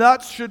 screws, and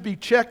nuts should be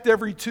checked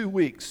every 2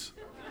 weeks.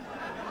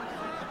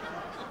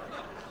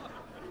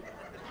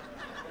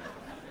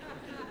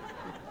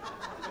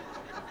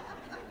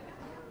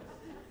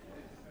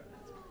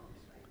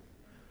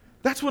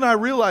 That's when I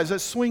realized that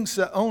swing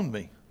set owned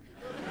me.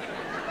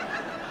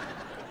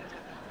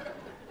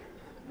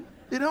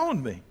 It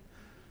owned me.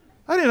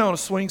 I didn't own a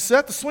swing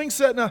set. The swing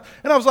set, and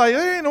I was like,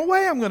 there ain't no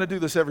way I'm going to do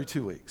this every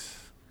 2 weeks.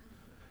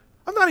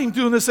 I'm not even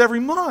doing this every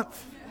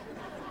month.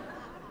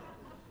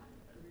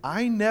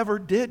 I never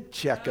did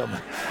check them.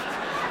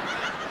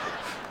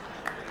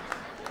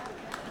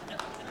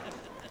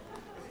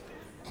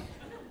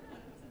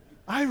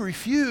 I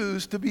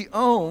refuse to be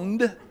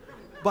owned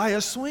by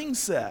a swing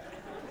set.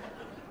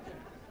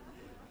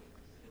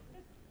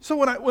 So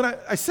when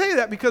I say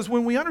that, because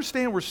when we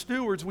understand we're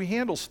stewards, we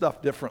handle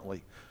stuff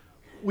differently.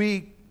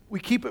 We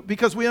keep it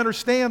because we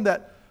understand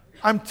that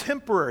I'm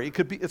temporary.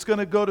 It's going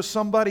to go to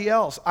somebody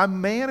else. I'm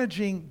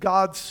managing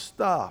God's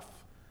stuff.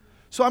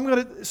 So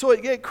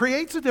it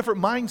creates a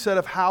different mindset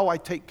of how I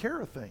take care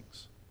of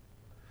things.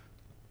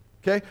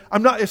 Okay?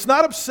 It's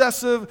not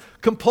obsessive,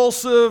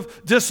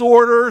 compulsive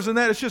disorders and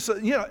that. It's just,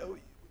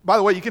 by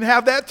the way, you can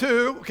have that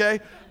too, okay?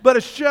 But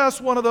it's just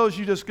one of those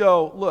you just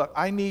go, look,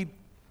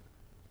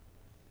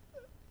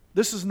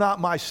 this is not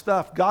my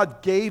stuff.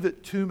 God gave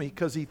it to me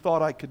because He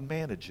thought I could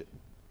manage it.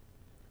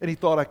 And He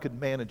thought I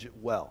could manage it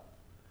well.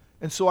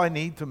 And so I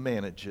need to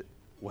manage it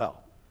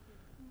well.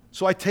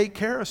 So I take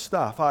care of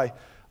stuff. I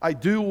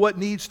do what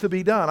needs to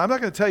be done. I'm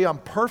not going to tell you I'm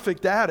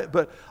perfect at it,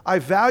 but I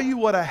value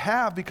what I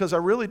have because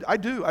I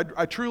do.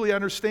 I truly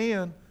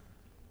understand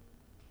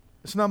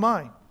it's not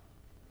mine.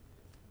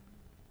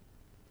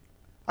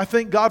 I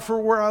thank God for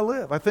where I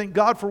live. I thank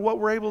God for what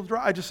we're able to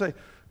drive. I just say,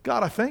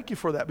 God, I thank you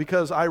for that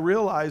because I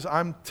realize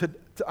I'm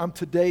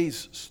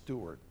today's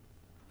steward.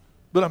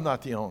 But I'm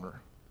not the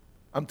owner.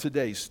 I'm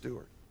today's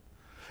steward.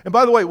 And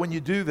by the way, when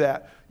you do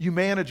that, you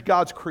manage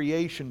God's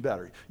creation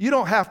better. You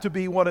don't have to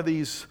be one of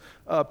these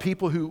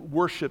people who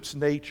worships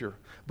nature.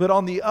 But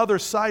on the other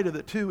side of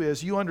it too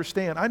is you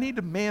understand, I need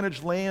to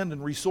manage land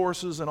and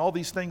resources and all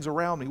these things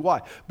around me.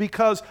 Why?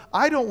 Because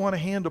I don't want to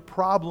hand a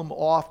problem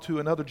off to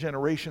another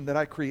generation that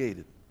I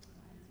created.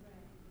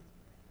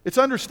 It's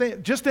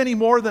understand just any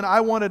more than I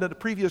wanted a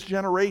previous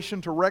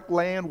generation to wreck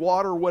land,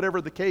 water,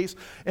 whatever the case.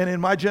 And in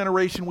my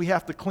generation, we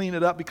have to clean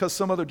it up because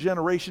some other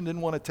generation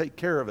didn't want to take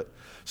care of it.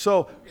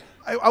 So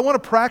I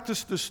want to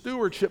practice the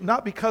stewardship,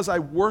 not because I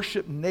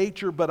worship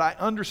nature, but I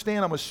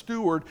understand I'm a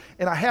steward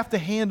and I have to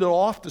hand it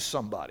off to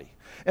somebody.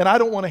 And I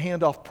don't want to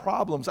hand off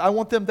problems. I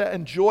want them to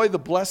enjoy the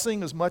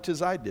blessing as much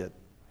as I did.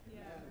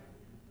 Yeah.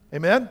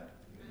 Amen?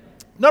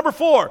 Number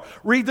 4,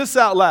 read this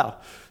out loud.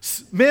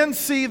 Men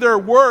see their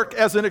work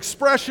as an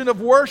expression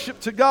of worship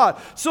to God.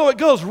 So it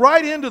goes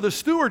right into the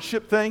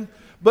stewardship thing.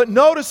 But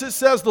notice it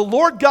says the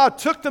Lord God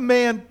took the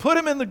man, put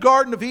him in the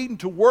Garden of Eden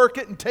to work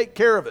it and take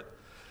care of it.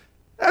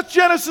 That's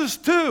Genesis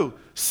 2.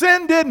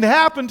 Sin didn't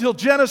happen until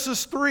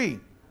Genesis 3.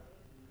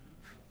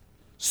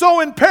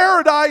 So in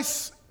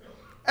paradise,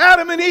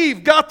 Adam and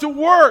Eve got to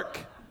work.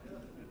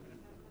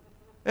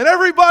 And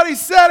everybody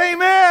said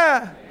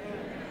amen.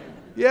 Amen.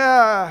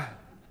 Yeah.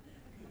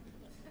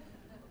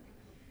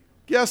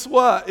 Guess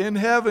what? In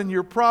heaven,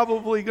 you're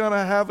probably going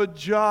to have a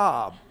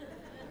job.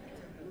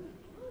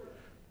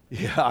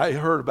 Yeah, I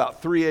heard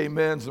about 3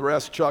 amens. The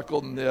rest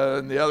chuckled, and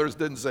the others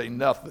didn't say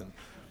nothing.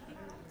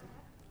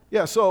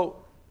 Yeah, so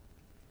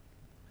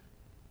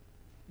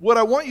what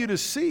I want you to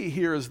see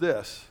here is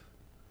this.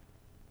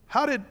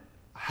 How did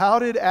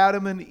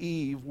Adam and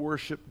Eve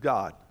worship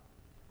God?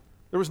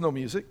 There was no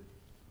music.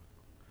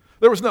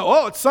 There was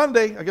no, it's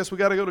Sunday. I guess we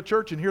got to go to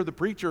church and hear the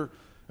preacher.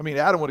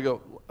 Adam would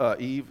go,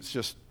 Eve, it's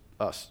just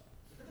us.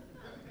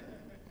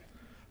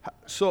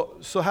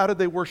 So how did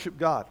they worship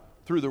God?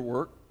 Through their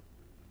work.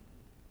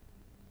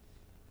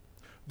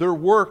 Their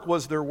work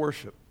was their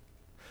worship.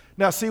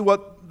 Now see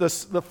what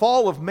the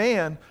fall of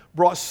man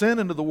brought sin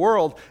into the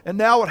world, and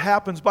now it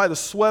happens by the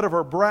sweat of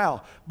our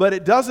brow. But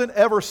it doesn't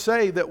ever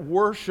say that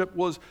work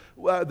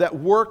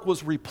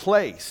was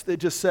replaced. It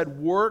just said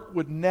work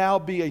would now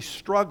be a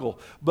struggle,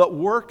 but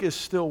work is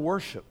still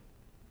worship.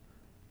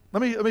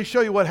 Let me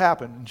show you what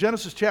happened. In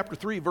Genesis chapter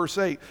 3, verse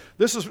 8,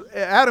 this is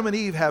Adam and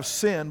Eve have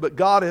sinned, but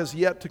God has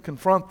yet to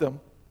confront them.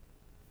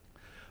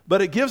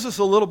 But it gives us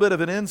a little bit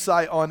of an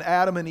insight on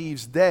Adam and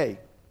Eve's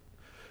day.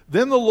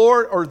 Then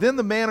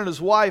the man and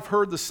his wife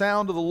heard the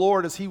sound of the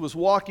Lord as he was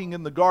walking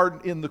in the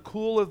garden in the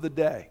cool of the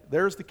day.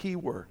 There's the key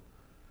word.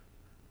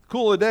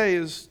 Cool of the day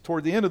is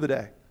toward the end of the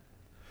day.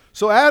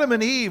 So Adam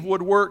and Eve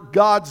would work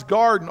God's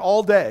garden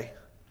all day.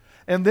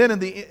 And then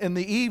in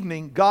the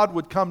evening, God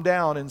would come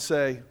down and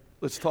say,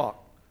 let's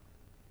talk.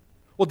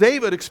 Well,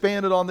 David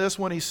expanded on this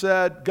when he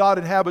said, God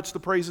inhabits the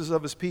praises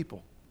of His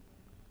people.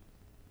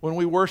 When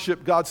we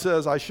worship, God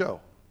says, I show.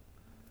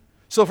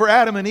 So for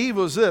Adam and Eve, it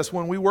was this.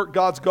 When we work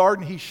God's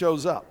garden, He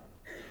shows up.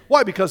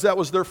 Why? Because that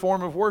was their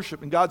form of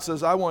worship. And God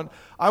says, I want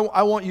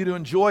you to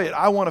enjoy it.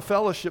 I want to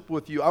fellowship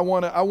with you.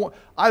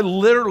 I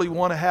literally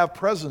want to have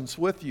presence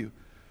with you.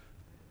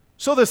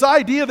 So this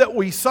idea that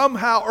we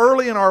somehow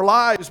early in our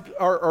lives,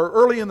 or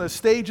early in the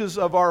stages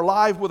of our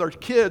life with our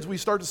kids, we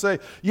start to say,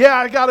 yeah,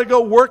 I got to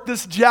go work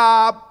this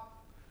job.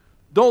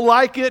 Don't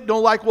like it,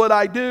 don't like what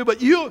I do.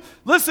 But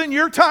listen,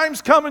 your time's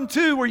coming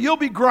too where you'll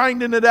be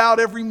grinding it out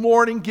every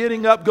morning,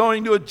 getting up,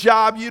 going to a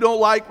job you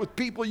don't like with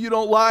people you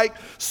don't like,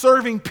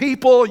 serving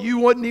people you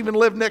wouldn't even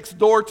live next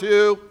door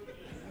to.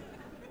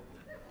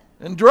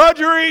 And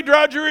drudgery,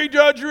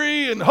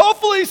 and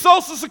hopefully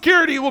Social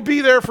Security will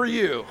be there for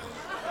you.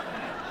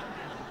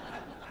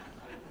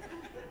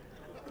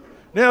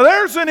 Now,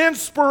 there's an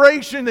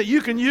inspiration that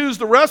you can use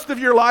the rest of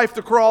your life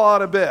to crawl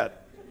out of bed.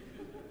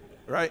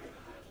 Right?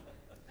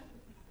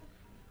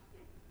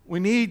 We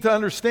need to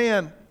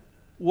understand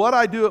what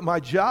I do at my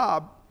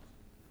job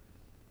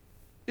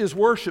is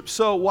worship.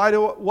 So why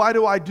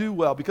do I do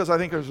well? Because I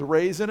think there's a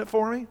raise in it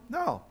for me?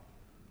 No.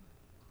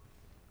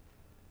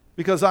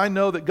 Because I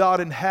know that God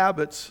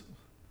inhabits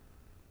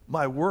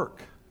my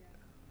work.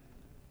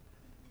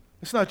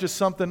 It's not just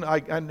something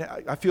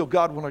I feel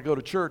God when I go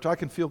to church. I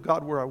can feel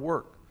God where I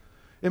work.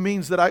 It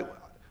means that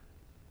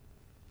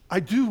I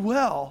do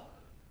well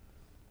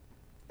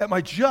at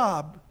my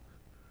job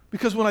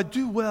because when I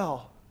do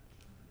well,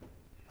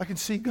 I can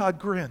see God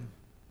grin.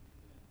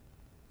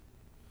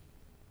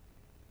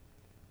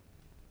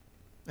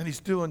 And He's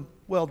doing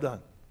well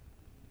done.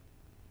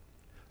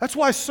 That's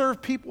why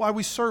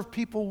we serve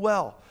people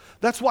well.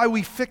 That's why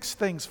we fix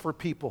things for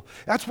people.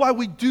 That's why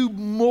we do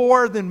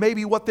more than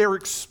maybe what they're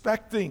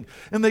expecting.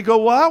 And they go,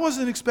 well, I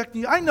wasn't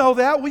expecting you. I know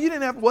that. Well, you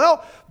didn't have,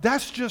 well,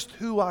 that's just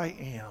who I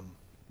am.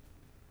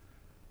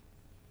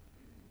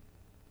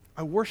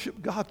 I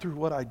worship God through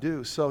what I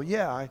do. So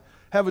yeah, I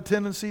have a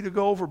tendency to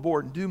go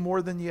overboard and do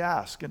more than you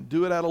ask and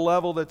do it at a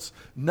level that's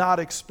not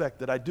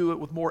expected. I do it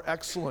with more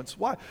excellence.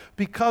 Why?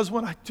 Because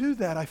when I do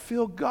that, I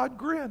feel God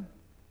grin.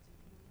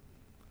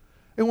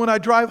 And when I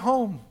drive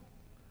home,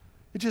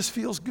 it just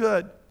feels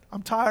good.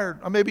 I'm tired.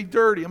 I may be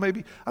dirty.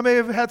 I may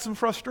have had some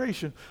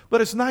frustration. But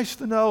it's nice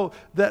to know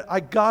that I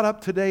got up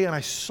today and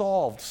I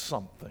solved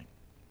something.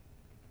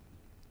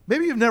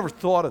 Maybe you've never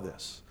thought of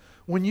this.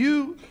 When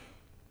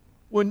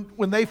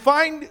they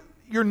find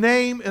your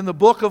name in the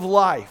book of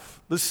life,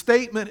 the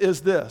statement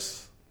is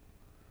this: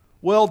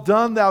 well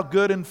done, thou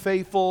good and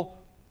faithful.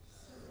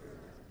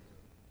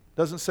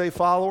 Doesn't say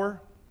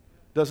follower.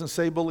 Doesn't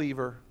say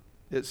believer.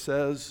 It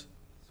says,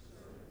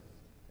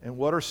 and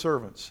what are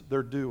servants?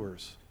 They're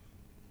doers.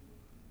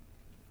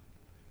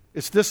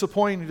 It's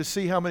disappointing to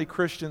see how many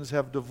Christians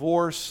have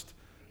divorced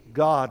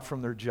God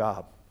from their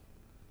job.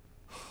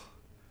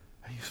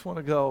 I just want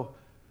to go,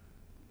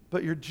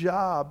 but your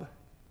job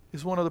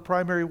is one of the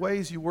primary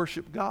ways you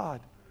worship God.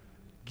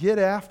 Get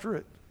after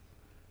it.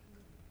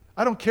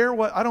 I don't care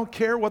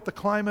what the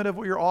climate of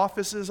your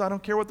office is. I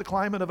don't care what the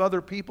climate of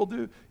other people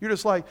do. You're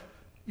just like,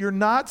 you're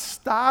not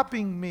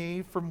stopping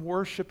me from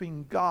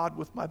worshiping God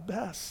with my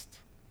best.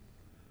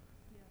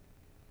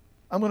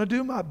 I'm going to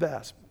do my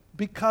best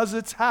because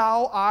it's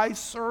how I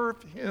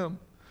serve Him.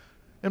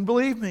 And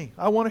believe me,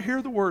 I want to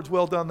hear the words,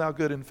 well done, thou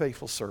good and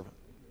faithful servant.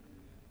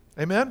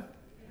 Amen?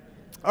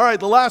 All right,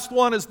 the last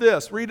one is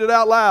this. Read it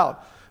out loud.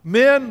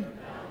 Men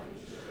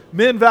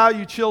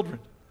value children.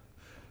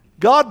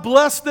 God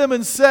blessed them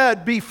and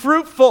said, be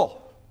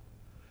fruitful,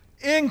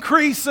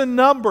 increase in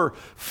number,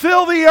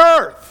 fill the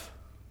earth.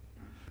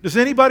 Does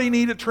anybody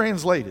need it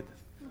translated?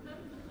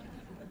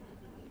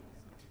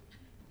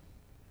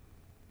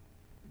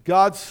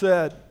 God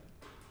said,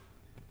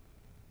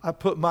 I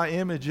put my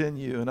image in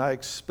you, and I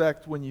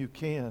expect when you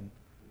can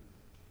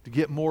to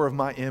get more of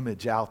my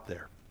image out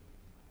there.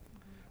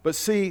 But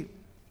see,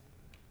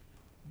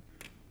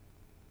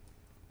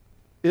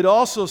 it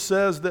also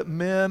says that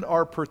men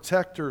are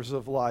protectors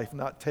of life,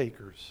 not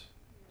takers.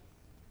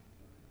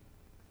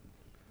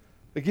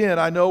 Again,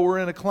 I know we're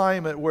in a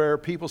climate where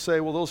people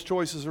say, well, those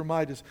choices are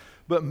mine.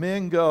 But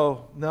men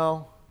go,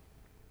 no,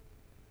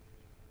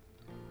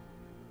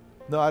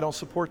 I don't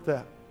support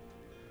that.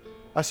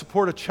 I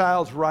support a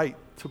child's right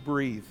to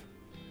breathe.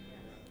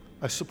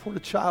 I support a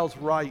child's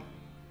right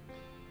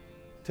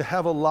to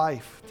have a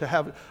life,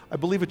 I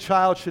believe a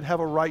child should have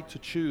a right to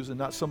choose and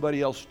not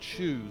somebody else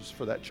choose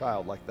for that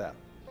child like that.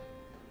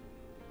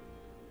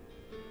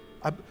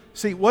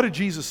 See, what did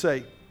Jesus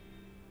say?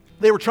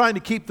 They were trying to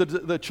keep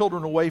the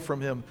children away from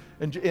Him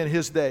in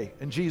His day.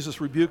 And Jesus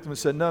rebuked them and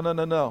said,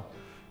 no.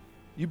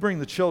 You bring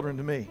the children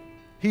to me.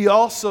 He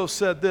also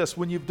said this,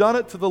 when you've done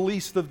it to the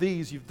least of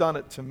these, you've done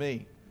it to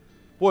me.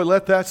 Boy,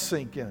 let that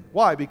sink in.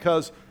 Why?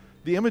 Because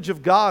the image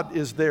of God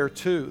is there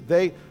too.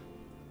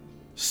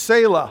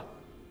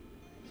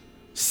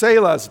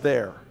 Selah's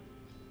there.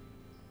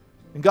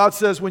 And God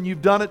says, when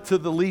you've done it to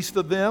the least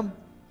of them,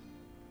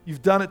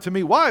 you've done it to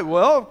me. Why?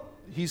 Well,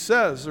 He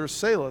says there's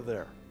Selah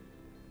there.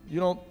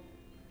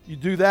 You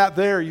do that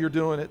there, you're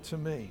doing it to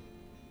me.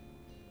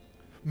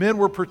 Men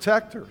were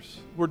protectors,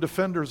 were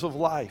defenders of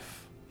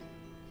life.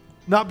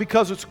 Not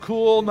because it's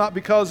cool, not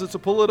because it's a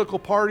political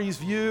party's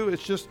view.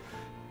 It's just,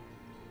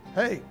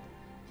 hey,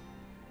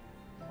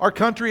 our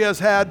country has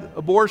had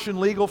abortion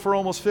legal for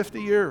almost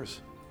 50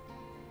 years.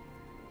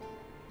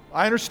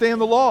 I understand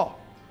the law.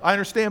 I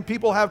understand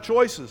people have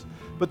choices.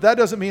 But that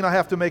doesn't mean I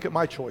have to make it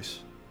my choice.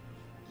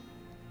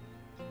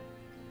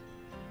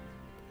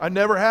 I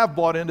never have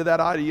bought into that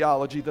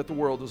ideology that the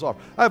world is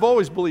offering. I've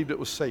always believed it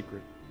was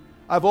sacred.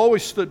 I've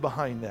always stood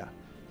behind that.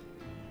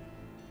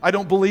 I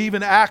don't believe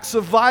in acts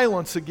of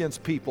violence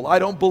against people. I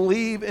don't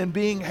believe in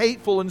being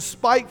hateful and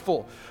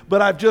spiteful. But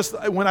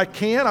when I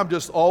can, I'm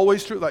just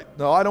always true. Like,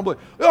 no, I don't believe.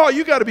 Oh,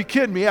 you got to be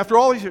kidding me. After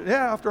all these years.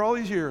 Yeah, after all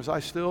these years, I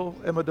still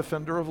am a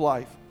defender of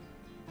life.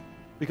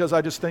 Because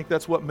I just think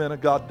that's what men of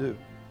God do.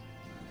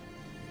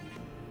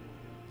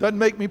 Doesn't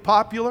make me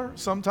popular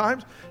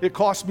sometimes. It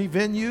costs me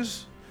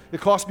venues. It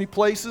costs me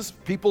places.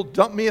 People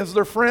dump me as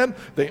their friend.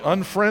 They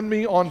unfriend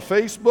me on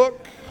Facebook.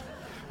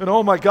 And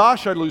oh my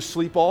gosh, I lose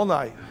sleep all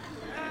night.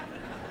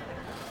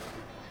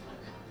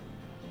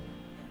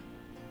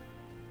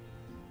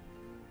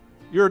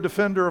 You're a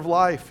defender of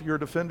life. You're a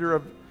defender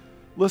of,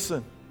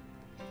 listen,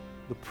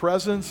 the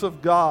presence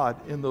of God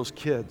in those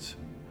kids.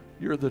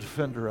 You're the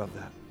defender of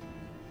that.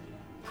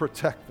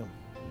 Protect them.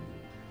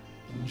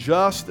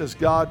 Just as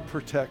God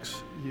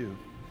protects you.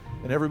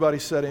 And everybody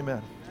said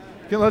amen.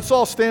 Okay, let's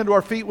all stand to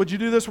our feet. Would you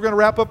do this? We're going to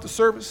wrap up the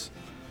service.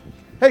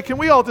 Hey, can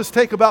we all just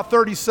take about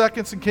 30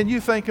 seconds and can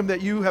you thank Him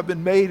that you have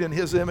been made in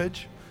His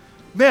image?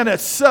 Man, that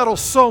settles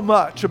so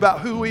much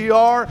about who we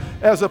are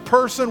as a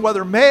person,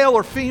 whether male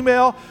or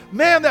female.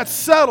 Man, that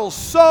settles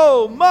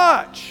so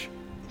much.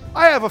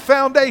 I have a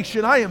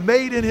foundation. I am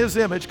made in His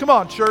image. Come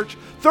on, church.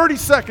 30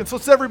 seconds.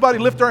 Let's everybody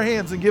lift our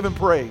hands and give Him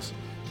praise.